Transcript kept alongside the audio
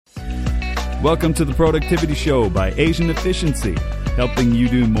Welcome to the Productivity Show by Asian Efficiency, helping you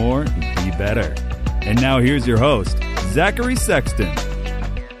do more and be better. And now here's your host, Zachary Sexton.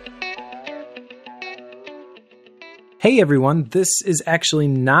 Hey everyone, this is actually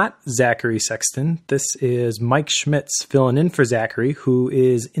not Zachary Sexton. This is Mike Schmitz filling in for Zachary, who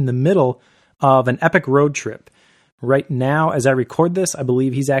is in the middle of an epic road trip. Right now, as I record this, I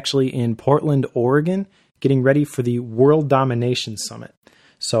believe he's actually in Portland, Oregon, getting ready for the World Domination Summit.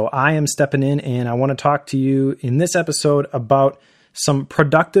 So I am stepping in and I want to talk to you in this episode about some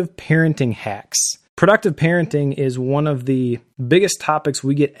productive parenting hacks. Productive parenting is one of the biggest topics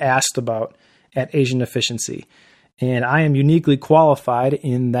we get asked about at Asian Efficiency. And I am uniquely qualified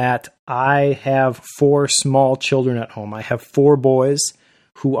in that I have 4 small children at home. I have 4 boys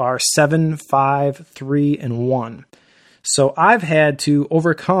who are 7, 5, 3, and 1. So I've had to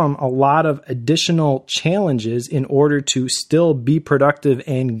overcome a lot of additional challenges in order to still be productive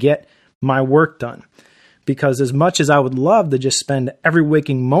and get my work done. Because as much as I would love to just spend every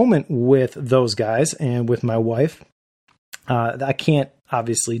waking moment with those guys and with my wife, I can't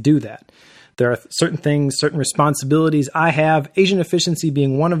obviously do that. There are certain things, certain responsibilities I have, Asian Efficiency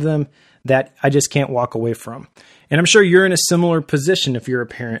being one of them, that I just can't walk away from. And I'm sure you're in a similar position if you're a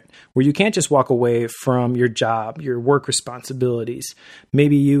parent, where you can't just walk away from your job, your work responsibilities.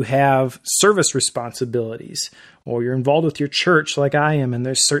 Maybe you have service responsibilities, or you're involved with your church like I am, and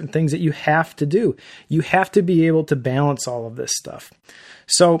there's certain things that you have to do. You have to be able to balance all of this stuff.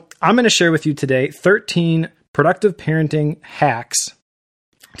 So I'm going to share with you today 13 productive parenting hacks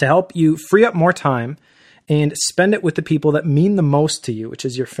to help you free up more time and spend it with the people that mean the most to you, which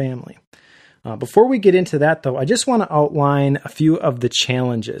is your family. Before we get into that, though, I just want to outline a few of the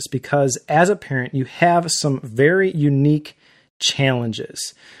challenges, because as a parent, you have some very unique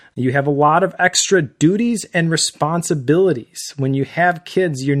challenges. You have a lot of extra duties and responsibilities. When you have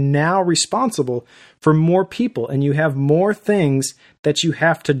kids, you're now responsible for more people, and you have more things that you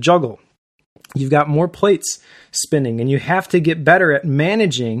have to juggle. You've got more plates spinning, and you have to get better at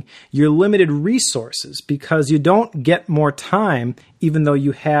managing your limited resources, because you don't get more time even though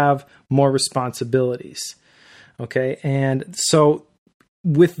you have more responsibilities. Okay, and so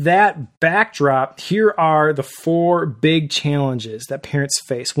with that backdrop, here are the 4 big challenges that parents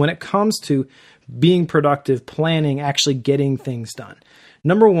face when it comes to being productive, planning, actually getting things done.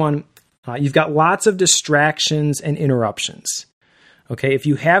 Number 1, you've got lots of distractions and interruptions. Okay, if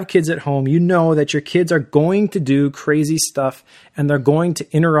you have kids at home, you know that your kids are going to do crazy stuff, and they're going to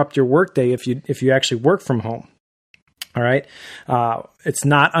interrupt your workday if you actually work from home. All right, it's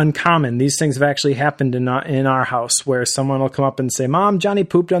not uncommon. These things have actually happened in our house, where someone will come up and say, "Mom, Johnny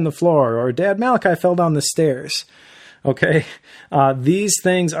pooped on the floor," or "Dad, Malachi fell down the stairs." Okay, these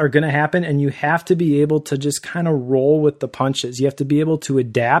things are going to happen, and you have to be able to just kind of roll with the punches. You have to be able to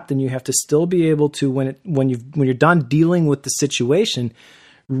adapt, and you have to still be able to, when you're done dealing with the situation,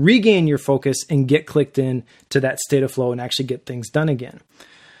 regain your focus and get clicked in to that state of flow and actually get things done again.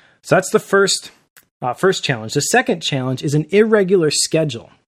 So that's the first challenge. The second challenge is an irregular schedule.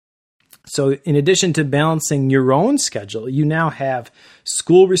 So in addition to balancing your own schedule, you now have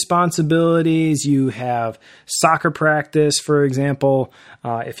school responsibilities, you have soccer practice, for example.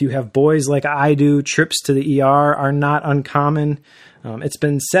 If you have boys like I do, trips to the ER are not uncommon. It's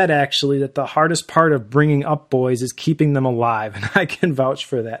been said, actually, that the hardest part of bringing up boys is keeping them alive, and I can vouch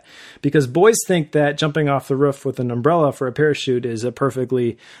for that, because boys think that jumping off the roof with an umbrella for a parachute is a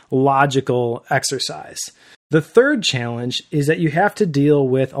perfectly logical exercise. The third challenge is that you have to deal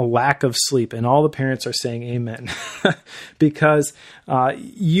with a lack of sleep, and all the parents are saying amen, because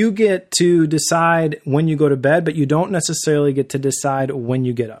you get to decide when you go to bed, but you don't necessarily get to decide when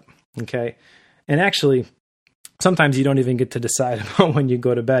you get up, okay? And actually, sometimes you don't even get to decide about when you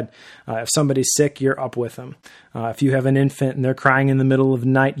go to bed. If somebody's sick, you're up with them. If you have an infant and they're crying in the middle of the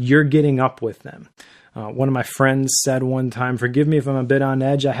night, you're getting up with them. One of my friends said one time, "Forgive me if I'm a bit on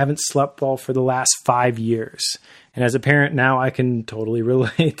edge. I haven't slept well for the last 5 years." And as a parent now, I can totally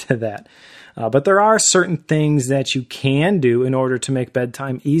relate to that. But there are certain things that you can do in order to make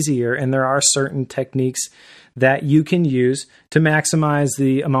bedtime easier, and there are certain techniques that you can use to maximize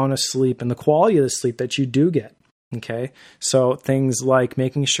the amount of sleep and the quality of the sleep that you do get. Okay, so things like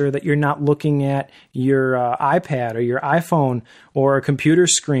making sure that you're not looking at your iPad or your iPhone or a computer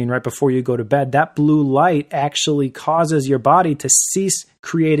screen right before you go to bed. That blue light actually causes your body to cease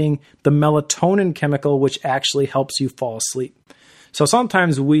creating the melatonin chemical, which actually helps you fall asleep. So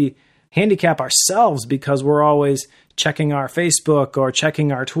sometimes we handicap ourselves because we're always checking our Facebook or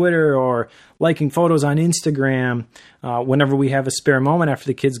checking our Twitter or liking photos on Instagram whenever we have a spare moment after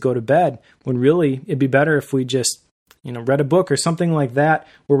the kids go to bed, when really it'd be better if we just read a book or something like that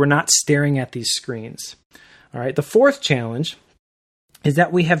where we're not staring at these screens. All right. The fourth challenge is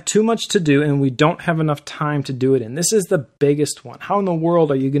that we have too much to do and we don't have enough time to do it in. This is the biggest one. How in the world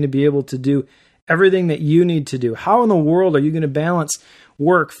are you going to be able to do everything that you need to do? How in the world are you going to balance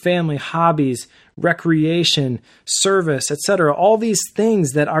work, family, hobbies, recreation, service, etc.? All these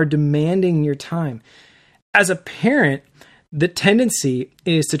things that are demanding your time. As a parent, the tendency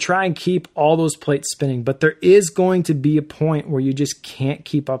is to try and keep all those plates spinning, but there is going to be a point where you just can't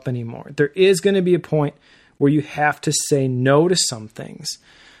keep up anymore. There is going to be a point where you have to say no to some things.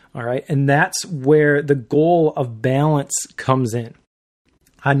 All right. And that's where the goal of balance comes in.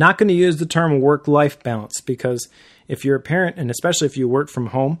 I'm not going to use the term work-life balance because if you're a parent, and especially if you work from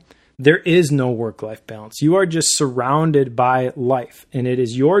home, there is no work-life balance. You are just surrounded by life, and it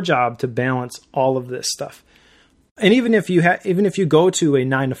is your job to balance all of this stuff. And even if you go to a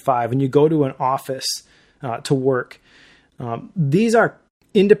 9 to 5 and you go to an office to work, these are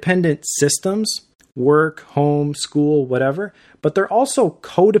independent systems. Work, home, school, whatever, but they're also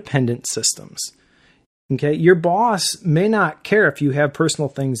codependent systems. Okay. Your boss may not care if you have personal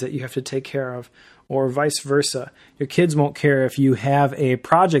things that you have to take care of, or vice versa. Your kids won't care if you have a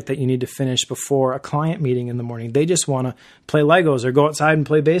project that you need to finish before a client meeting in the morning. They just want to play Legos or go outside and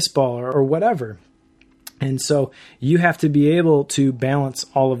play baseball or whatever. And so you have to be able to balance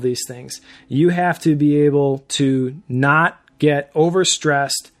all of these things. You have to be able to not get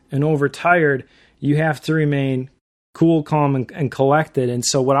overstressed and overtired. You have to remain cool, calm, and collected. And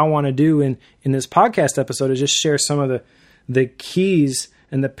so what I want to do in this podcast episode is just share some of the keys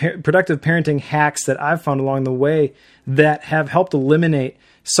and the productive parenting hacks that I've found along the way that have helped eliminate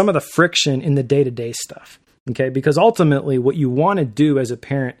some of the friction in the day-to-day stuff. Okay, because ultimately what you want to do as a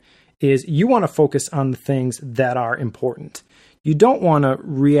parent is you want to focus on the things that are important. You don't want to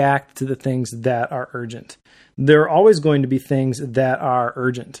react to the things that are urgent. There are always going to be things that are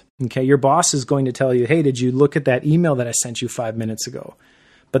urgent. Okay, your boss is going to tell you, hey, did you look at that email that I sent you 5 minutes ago?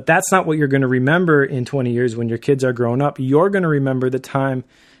 But that's not what you're going to remember in 20 years when your kids are grown up. You're going to remember the time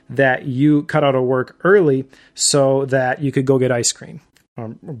that you cut out of work early so that you could go get ice cream or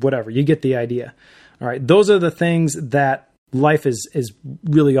whatever. You get the idea. All right, those are the things that life is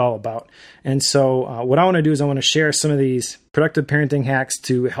really all about. And so what I want to do is I want to share some of these productive parenting hacks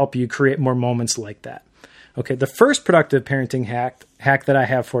to help you create more moments like that. Okay, the first productive parenting hack that I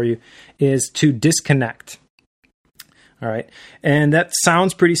have for you is to disconnect. All right, and that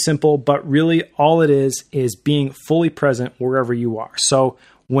sounds pretty simple, but really all it is being fully present wherever you are. So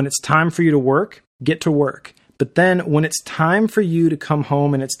when it's time for you to work, get to work. But then when it's time for you to come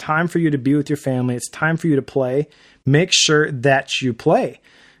home and it's time for you to be with your family, it's time for you to play, make sure that you play.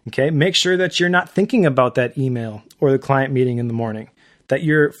 Okay, make sure that you're not thinking about that email or the client meeting in the morning, that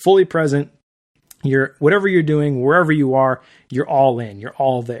you're fully present. Whatever you're doing, wherever you are, you're all in, you're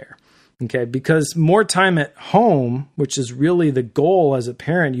all there. Okay, because more time at home, which is really the goal as a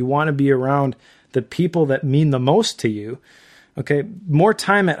parent, you want to be around the people that mean the most to you. Okay, more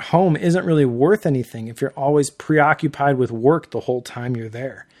time at home isn't really worth anything if you're always preoccupied with work the whole time you're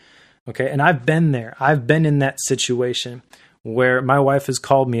there. Okay, and I've been there. I've been in that situation where my wife has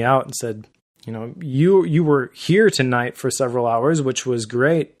called me out and said, you were here tonight for several hours, which was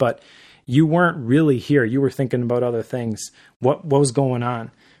great, but you weren't really here. You were thinking about other things. What was going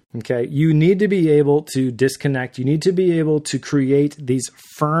on? Okay. You need to be able to disconnect. You need to be able to create these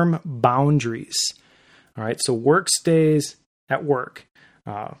firm boundaries. All right. So work stays at work.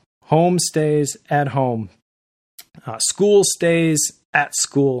 Home stays at home. School stays at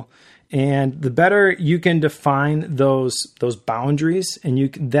school. And the better you can define those boundaries, and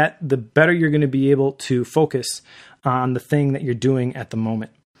the better you're going to be able to focus on the thing that you're doing at the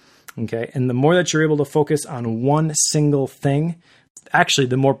moment. Okay. And the more that you're able to focus on one single thing, actually,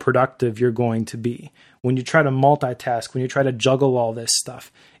 the more productive you're going to be. When you try to multitask, when you try to juggle all this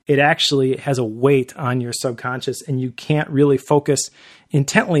stuff, it actually has a weight on your subconscious and you can't really focus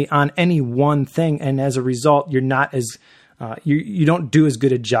intently on any one thing. And as a result, you're not as, you don't do as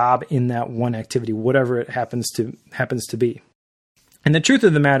good a job in that one activity, whatever it happens to be. And the truth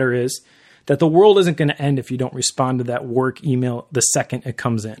of the matter is that the world isn't going to end if you don't respond to that work email the second it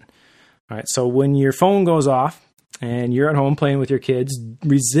comes in. All right. So when your phone goes off and you're at home playing with your kids,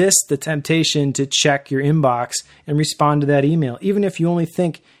 resist the temptation to check your inbox and respond to that email. Even if you only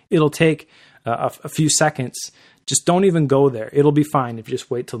think it'll take a few seconds, just don't even go there. It'll be fine if you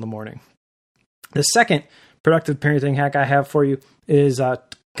just wait till the morning. The second productive parenting hack I have for you is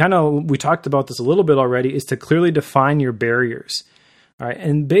we talked about this a little bit already, is to clearly define your barriers. All right.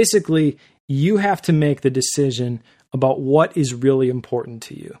 And basically, you have to make the decision about what is really important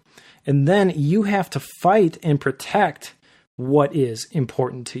to you. And then you have to fight and protect what is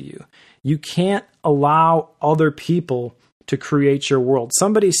important to you. You can't allow other people to create your world.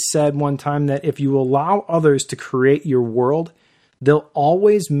 Somebody said one time that if you allow others to create your world, they'll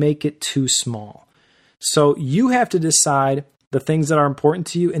always make it too small. So you have to decide the things that are important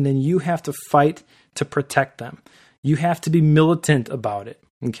to you, and then you have to fight to protect them. You have to be militant about it,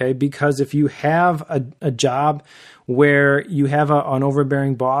 okay? Because if you have a job where you have an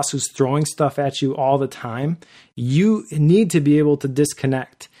overbearing boss who's throwing stuff at you all the time, you need to be able to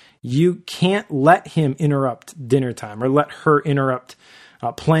disconnect. You can't let him interrupt dinner time or let her interrupt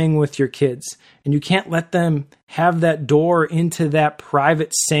playing with your kids. And you can't let them have that door into that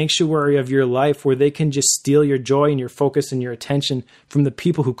private sanctuary of your life where they can just steal your joy and your focus and your attention from the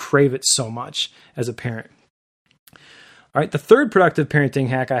people who crave it so much as a parent. All right, the third productive parenting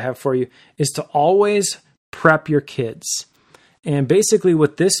hack I have for you is to always prep your kids. And basically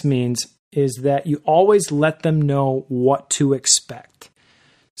what this means is that you always let them know what to expect.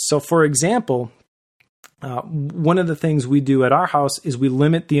 So for example, one of the things we do at our house is we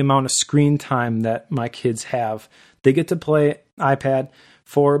limit the amount of screen time that my kids have. They get to play iPad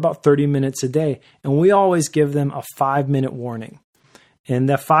for about 30 minutes a day, and we always give them a 5-minute warning. And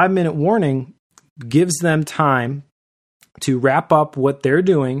that 5-minute warning gives them time to wrap up what they're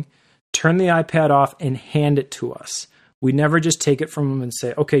doing, turn the iPad off, and hand it to us. We never just take it from them and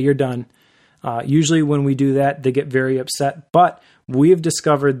say, okay, you're done. Usually when we do that, they get very upset. But we've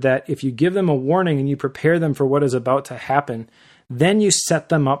discovered that if you give them a warning and you prepare them for what is about to happen, then you set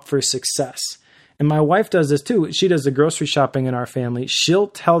them up for success. And my wife does this too. She does the grocery shopping in our family. She'll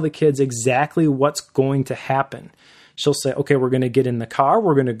tell the kids exactly what's going to happen. She'll say, okay, we're going to get in the car.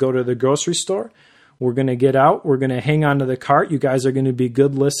 We're going to go to the grocery store. We're going to get out. We're going to hang on to the cart. You guys are going to be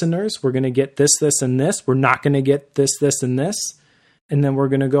good listeners. We're going to get this, this, and this. We're not going to get this, this, and this. And then we're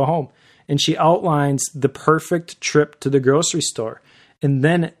going to go home. And she outlines the perfect trip to the grocery store. And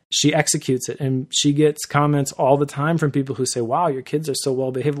then she executes it. And she gets comments all the time from people who say, wow, your kids are so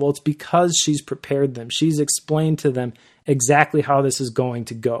well behaved. Well, it's because she's prepared them. She's explained to them exactly how this is going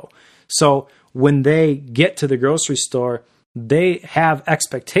to go. So when they get to the grocery store, they have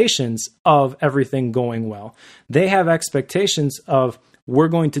expectations of everything going well. They have expectations of, we're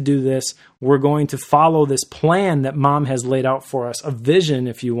going to do this. We're going to follow this plan that mom has laid out for us, a vision,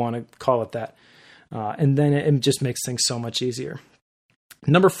 if you want to call it that. And then it just makes things so much easier.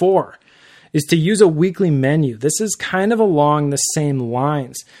 Number 4 is to use a weekly menu. This is kind of along the same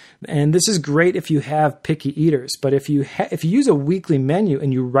lines. And this is great if you have picky eaters. But if you use a weekly menu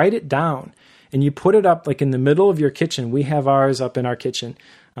and you write it down and you put it up like in the middle of your kitchen, we have ours up in our kitchen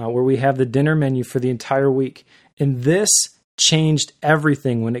where we have the dinner menu for the entire week. And this changed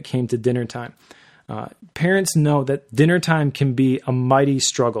everything when it came to dinner time. Parents know that dinner time can be a mighty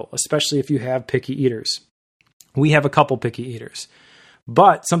struggle, especially if you have picky eaters. We have a couple picky eaters.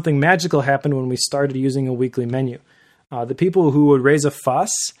 But something magical happened when we started using a weekly menu. The people who would raise a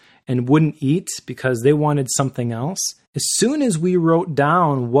fuss and wouldn't eat because they wanted something else, as soon as we wrote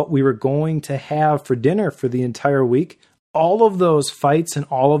down what we were going to have for dinner for the entire week, all of those fights and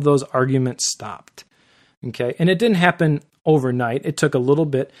all of those arguments stopped. Okay, and it didn't happen overnight. It took a little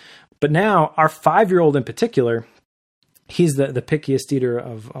bit. But now our 5-year-old in particular, he's the pickiest eater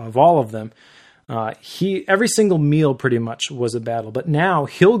of all of them. Every single meal pretty much was a battle. But now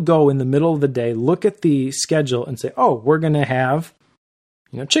he'll go in the middle of the day, look at the schedule and say, oh, we're going to have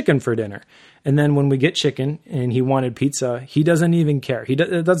chicken for dinner. And then when we get chicken and he wanted pizza, he doesn't even care.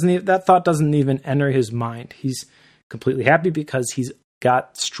 That thought doesn't even enter his mind. He's completely happy because he's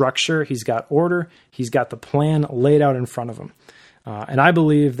got structure, he's got order, he's got the plan laid out in front of him. And I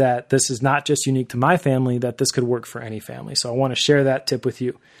believe that this is not just unique to my family, that this could work for any family. So I want to share that tip with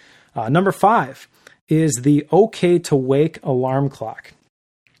you. Number 5 is the okay to wake alarm clock.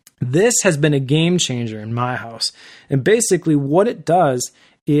 This has been a game changer in my house. And basically what it does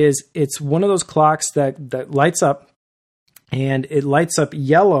is it's one of those clocks that lights up, and it lights up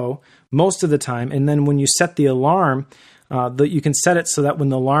yellow most of the time. And then when you set the alarm, you can set it so that when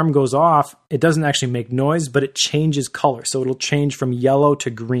the alarm goes off, it doesn't actually make noise, but it changes color. So it'll change from yellow to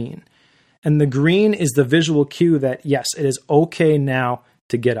green. And the green is the visual cue that, yes, it is okay now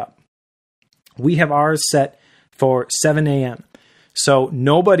to get up. We have ours set for 7 a.m. So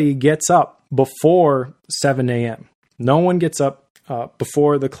nobody gets up before 7 a.m. No one gets up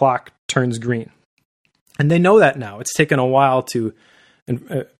before the clock turns green. And they know that now. It's taken a while to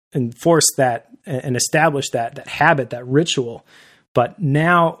enforce that and establish that habit, that ritual. But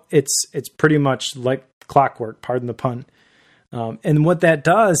now it's pretty much like clockwork, pardon the pun. And what that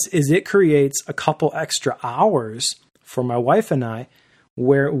does is it creates a couple extra hours for my wife and I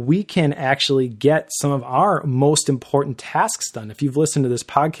where we can actually get some of our most important tasks done. If you've listened to this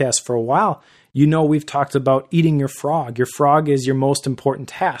podcast for a while, you know we've talked about eating your frog. Your frog is your most important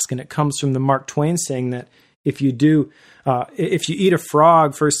task, and it comes from the Mark Twain saying that if you eat a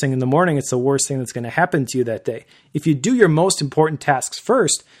frog first thing in the morning, it's the worst thing that's going to happen to you that day. If you do your most important tasks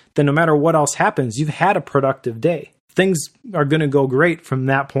first, then no matter what else happens, you've had a productive day. Things are going to go great from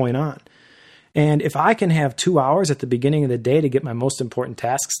that point on. And if I can have 2 hours at the beginning of the day to get my most important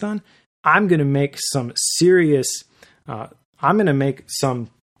tasks done, I'm going to make some serious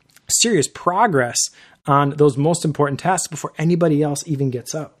progress on those most important tasks before anybody else even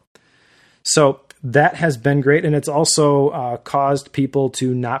gets up. So that has been great. And it's also caused people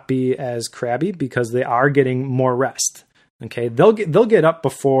to not be as crabby because they are getting more rest. Okay. They'll get up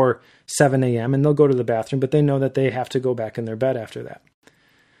before 7 a.m. and they'll go to the bathroom, but they know that they have to go back in their bed after that.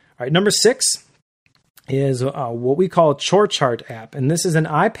 All right. Number 6 is what we call a chore chart app. And this is an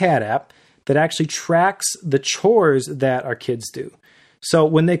iPad app that actually tracks the chores that our kids do. So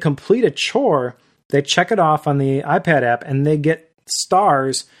when they complete a chore, they check it off on the iPad app and they get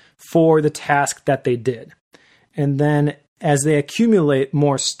stars for the task that they did. And then as they accumulate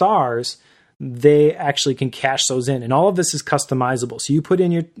more stars, they actually can cash those in. And all of this is customizable. So you put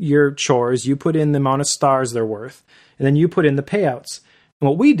in your chores, you put in the amount of stars they're worth, and then you put in the payouts. And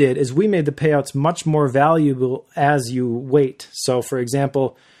what we did is we made the payouts much more valuable as you wait. So for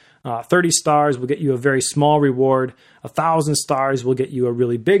example, 30 stars will get you a very small reward. 1,000 stars will get you a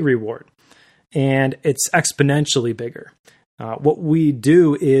really big reward. And it's exponentially bigger. What we're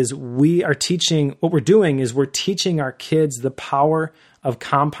doing is we're teaching our kids the power of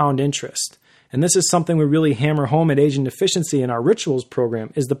compound interest. And this is something we really hammer home at Asian Efficiency in our rituals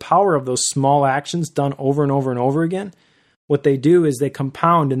program, is the power of those small actions done over and over and over again. What they do is they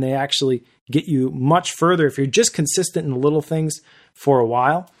compound and they actually get you much further. If you're just consistent in little things for a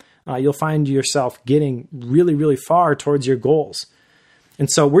while, you'll find yourself getting really, really far towards your goals. And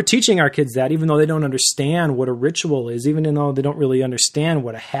so we're teaching our kids that, even though they don't understand what a ritual is, even though they don't really understand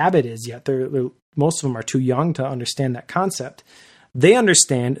what a habit is yet. Most of them are too young to understand that concept. They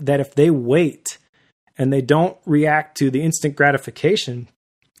understand that if they wait and they don't react to the instant gratification,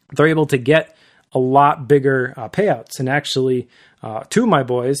 they're able to get a lot bigger payouts. And actually, 2 of my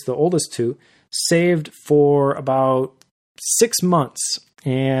boys, the oldest 2, saved for about 6 months.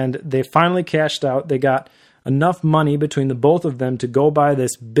 And they finally cashed out. They got enough money between the both of them to go buy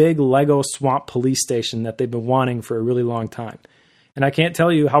this big Lego swamp police station that they've been wanting for a really long time. And I can't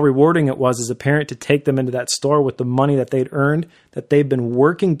tell you how rewarding it was as a parent to take them into that store with the money that they'd earned, that they've been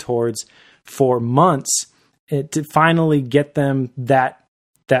working towards for months, to finally get them that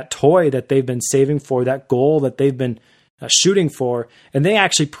toy that they've been saving for, that goal that they've been shooting for. And they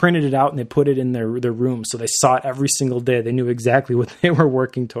actually printed it out and they put it in their room. So they saw it every single day. They knew exactly what they were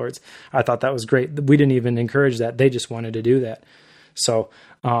working towards. I thought that was great. We didn't even encourage that. They just wanted to do that. So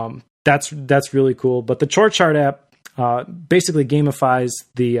that's really cool. But the chore chart app basically gamifies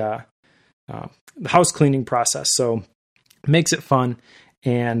the house cleaning process. So it makes it fun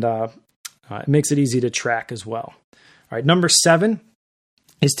and it makes it easy to track as well. All right, number 7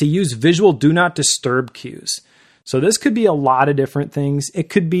 is to use visual do not disturb cues. So this could be a lot of different things. It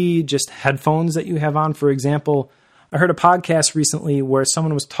could be just headphones that you have on. For example, I heard a podcast recently where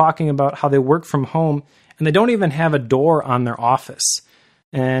someone was talking about how they work from home and they don't even have a door on their office.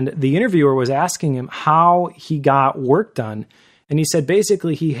 And the interviewer was asking him how he got work done. And he said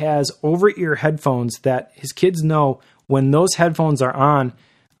basically he has over-ear headphones that his kids know when those headphones are on,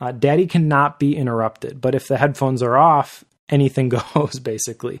 daddy cannot be interrupted. But if the headphones are off, anything goes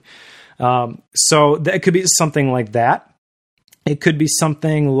basically. So that could be something like that. It could be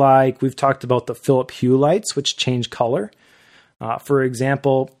something like we've talked about the Philips Hue lights, which change color. For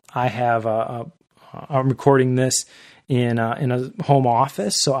example, I have I'm recording this in a home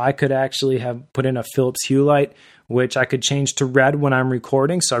office, so I could actually have put in a Philips Hue light, which I could change to red when I'm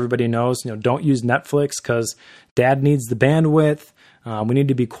recording, so everybody knows, don't use Netflix because Dad needs the bandwidth. We need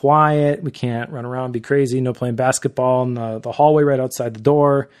to be quiet. We can't run around and be crazy. No playing basketball in the hallway right outside the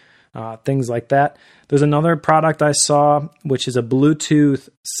door. Things like that. There's another product I saw, which is a Bluetooth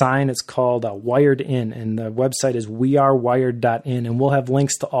sign. It's called Wired In, and the website is wearewired.in, and we'll have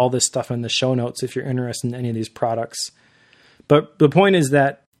links to all this stuff in the show notes if you're interested in any of these products. But the point is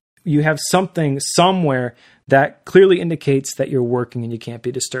that you have something somewhere that clearly indicates that you're working and you can't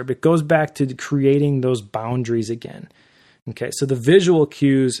be disturbed. It goes back to creating those boundaries again. Okay, so the visual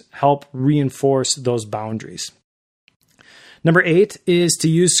cues help reinforce those boundaries. Number 8 is to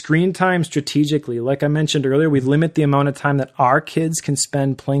use screen time strategically. Like I mentioned earlier, we limit the amount of time that our kids can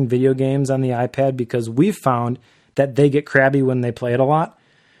spend playing video games on the iPad because we've found that they get crabby when they play it a lot.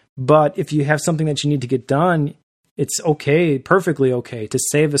 But if you have something that you need to get done, it's okay, perfectly okay, to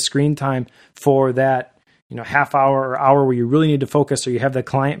save a screen time for that, half hour or hour where you really need to focus or you have the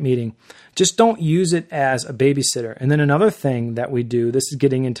client meeting. Just don't use it as a babysitter. And then another thing that we do, this is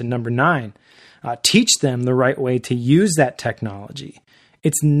getting into number 9, teach them the right way to use that technology.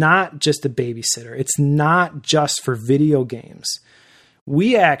 It's not just a babysitter. It's not just for video games.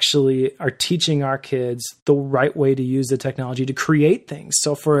 We actually are teaching our kids the right way to use the technology to create things.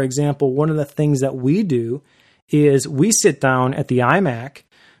 So for example, one of the things that we do is we sit down at the iMac,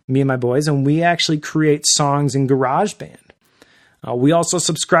 me and my boys, and we actually create songs in GarageBand. We also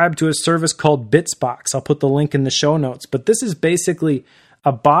subscribe to a service called Bitsbox. I'll put the link in the show notes. But this is basically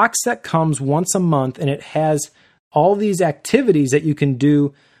a box that comes once a month, and it has all these activities that you can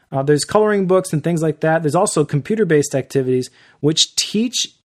do. There's coloring books and things like that. There's also computer-based activities which teach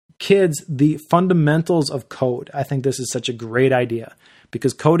kids the fundamentals of code. I think this is such a great idea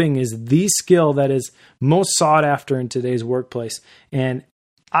because coding is the skill that is most sought after in today's workplace. And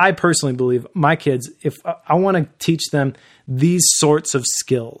I personally believe my kids, if I want to teach them these sorts of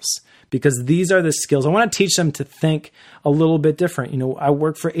skills, because these are the skills. I want to teach them to think a little bit different. I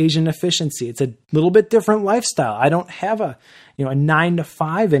work for Asian Efficiency. It's a little bit different lifestyle. I don't have a 9 to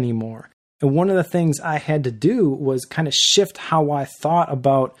 5 anymore. And one of the things I had to do was kind of shift how I thought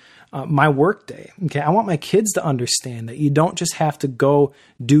about my workday. Okay, I want my kids to understand that you don't just have to go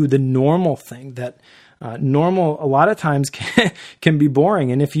do the normal thing, that normal a lot of times can be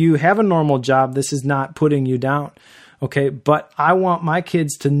boring. And if you have a normal job, this is not putting you down. Okay, but I want my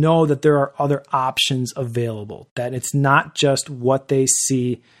kids to know that there are other options available, that it's not just what they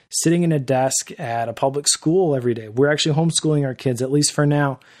see sitting in a desk at a public school every day. We're actually homeschooling our kids, at least for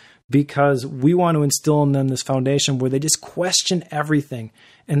now, because we want to instill in them this foundation where they just question everything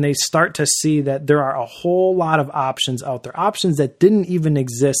and they start to see that there are a whole lot of options out there, options that didn't even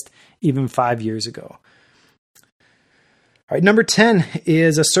exist even 5 years ago. All right, number 10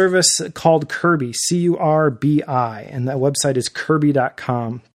 is a service called Kirby, C-U-R-B-I, and that website is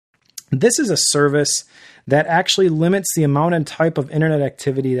kirby.com. This is a service that actually limits the amount and type of internet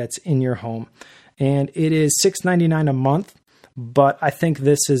activity that's in your home. And it is $6.99 a month, but I think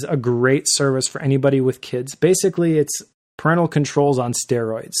this is a great service for anybody with kids. Basically, it's parental controls on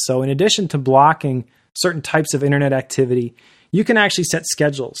steroids. So in addition to blocking certain types of internet activity, you can actually set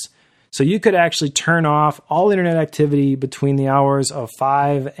schedules. So you could actually turn off all internet activity between the hours of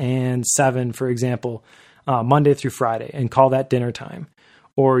 5 and 7, for example, Monday through Friday, and call that dinner time.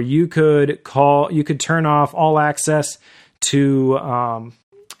 Or you could turn off all access to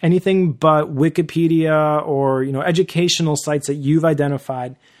anything but Wikipedia or educational sites that you've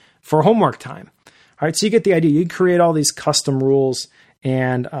identified for homework time. All right, so you get the idea. You create all these custom rules,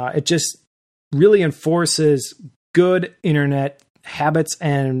 and it just really enforces good internet habits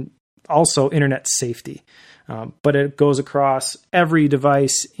and also internet safety. But it goes across every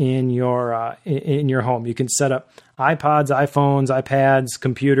device in your home. You can set up iPods, iPhones, iPads,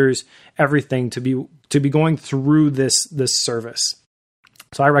 computers, everything to be going through this service.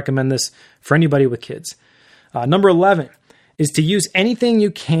 So I recommend this for anybody with kids. Number 11 is to use anything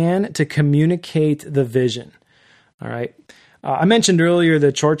you can to communicate the vision. All right. I mentioned earlier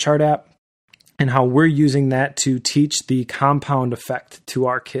the chore chart app and how we're using that to teach the compound effect to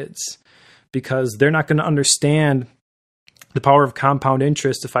our kids, because they're not going to understand the power of compound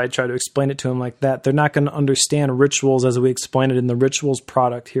interest if I try to explain it to them like that. They're not going to understand rituals as we explain it in the rituals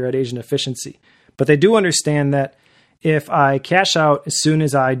product here at Asian Efficiency. But they do understand that if I cash out as soon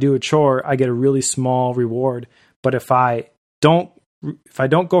as I do a chore, I get a really small reward. But if I don't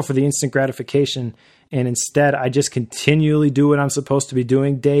go for the instant gratification and instead I just continually do what I'm supposed to be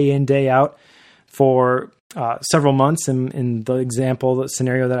doing day in, day out for several months in the example, the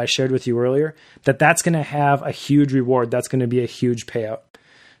scenario that I shared with you earlier, that's going to have a huge reward. That's going to be a huge payout.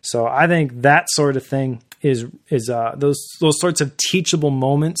 So I think that sort of thing is those sorts of teachable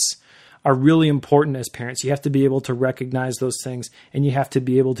moments are really important as parents. You have to be able to recognize those things, and you have to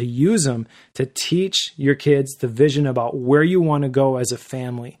be able to use them to teach your kids the vision about where you want to go as a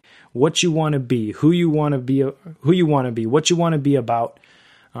family, what you want to be, who you want to be, what you want to be about.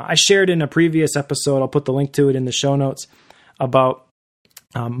 I shared in a previous episode, I'll put the link to it in the show notes, about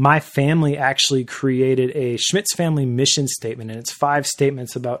my family actually created a Schmitz family mission statement, and it's 5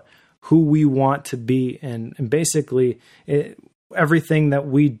 statements about who we want to be. And basically, everything that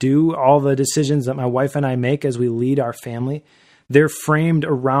we do, all the decisions that my wife and I make as we lead our family, they're framed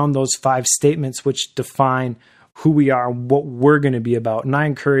around those 5 statements which define who we are, what we're going to be about. And I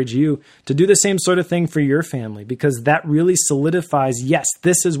encourage you to do the same sort of thing for your family, because that really solidifies, yes,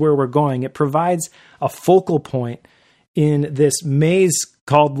 this is where we're going. It provides a focal point in this maze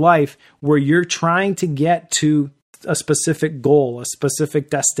called life where you're trying to get to a specific goal, a specific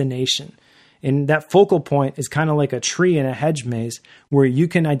destination. And that focal point is kind of like a tree in a hedge maze where you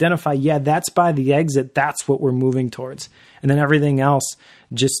can identify, yeah, that's by the exit. That's what we're moving towards. And then everything else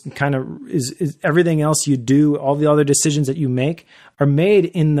just kind of is everything else you do, all the other decisions that you make are made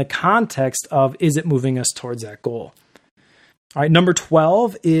in the context of, is it moving us towards that goal? All right, number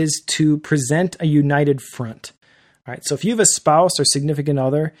 12 is to present a united front. All right, so if you have a spouse or significant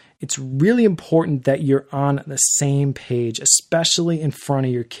other, it's really important that you're on the same page, especially in front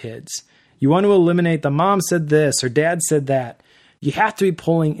of your kids. You want to eliminate the mom said this or dad said that. You have to be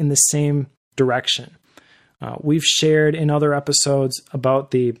pulling in the same direction. We've shared in other episodes about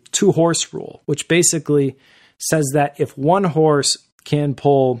the 2-horse rule, which basically says that if one horse can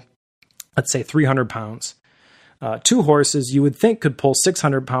pull, let's say 300 pounds, 2 horses you would think could pull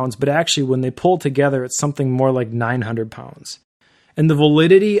 600 pounds, but actually when they pull together, it's something more like 900 pounds. And the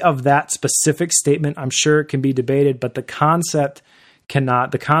validity of that specific statement, I'm sure it can be debated, but the concept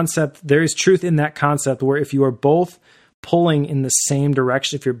cannot. The concept, there is truth in that concept where if you are both pulling in the same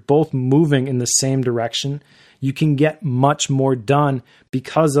direction, if you're both moving in the same direction, you can get much more done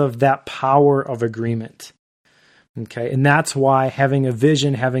because of that power of agreement. Okay, and that's why having a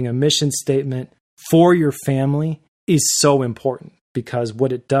vision, having a mission statement for your family is so important, because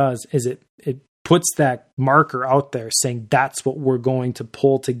what it does is it puts that marker out there saying that's what we're going to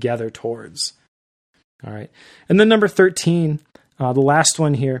pull together towards. All right. And then number 13, the last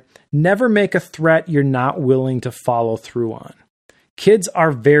one here, never make a threat you're not willing to follow through on. Kids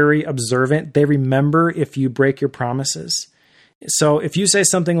are very observant. They remember if you break your promises. So if you say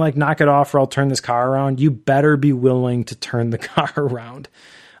something like, knock it off or I'll turn this car around, you better be willing to turn the car around.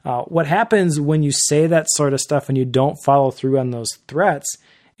 What happens when you say that sort of stuff and you don't follow through on those threats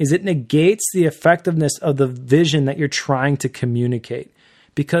is it negates the effectiveness of the vision that you're trying to communicate.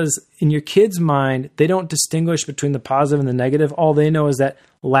 Because in your kid's mind, they don't distinguish between the positive and the negative. All they know is that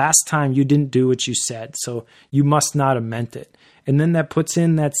last time you didn't do what you said, so you must not have meant it. And then that puts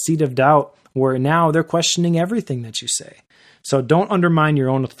in that seed of doubt where now they're questioning everything that you say. So don't undermine your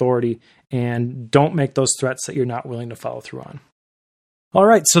own authority and don't make those threats that you're not willing to follow through on. All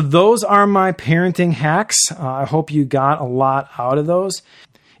right, so those are my parenting hacks. I hope you got a lot out of those.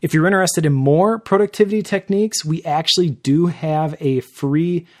 If you're interested in more productivity techniques, we actually do have a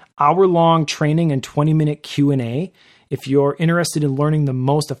free hour-long training and 20-minute Q&A. If you're interested in learning the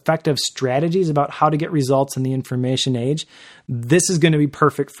most effective strategies about how to get results in the information age, this is going to be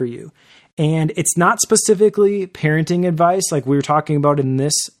perfect for you. And it's not specifically parenting advice like we were talking about in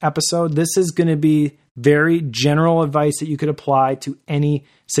this episode. This is going to be very general advice that you could apply to any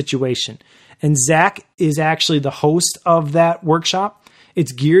situation. And Zach is actually the host of that workshop.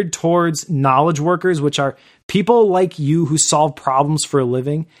 It's geared towards knowledge workers, which are people like you who solve problems for a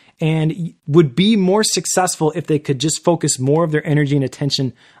living and would be more successful if they could just focus more of their energy and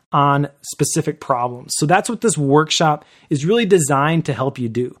attention on specific problems. So that's what this workshop is really designed to help you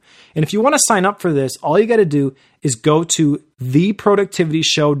do. And if you want to sign up for this, all you got to do is go to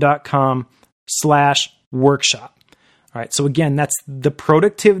theproductivityshow.com/workshop. All right. So again, that's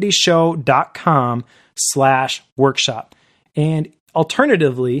theproductivityshow.com/workshop. And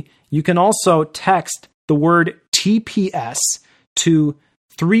alternatively, you can also text the word TPS to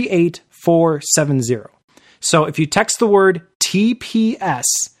 38470. So if you text the word TPS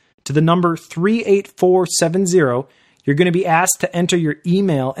to the number 38470, you're going to be asked to enter your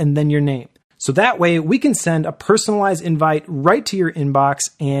email and then your name. So that way we can send a personalized invite right to your inbox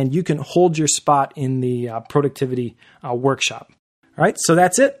and you can hold your spot in the productivity workshop. All right, so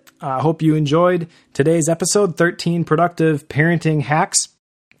that's it. I hope you enjoyed today's episode, 13 Productive Parenting Hacks.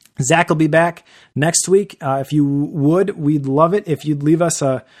 Zach will be back next week. If you would, we'd love it if you'd leave us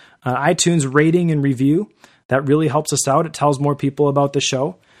an iTunes rating and review. That really helps us out. It tells more people about the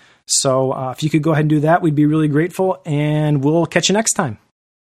show. So if you could go ahead and do that, we'd be really grateful, and we'll catch you next time.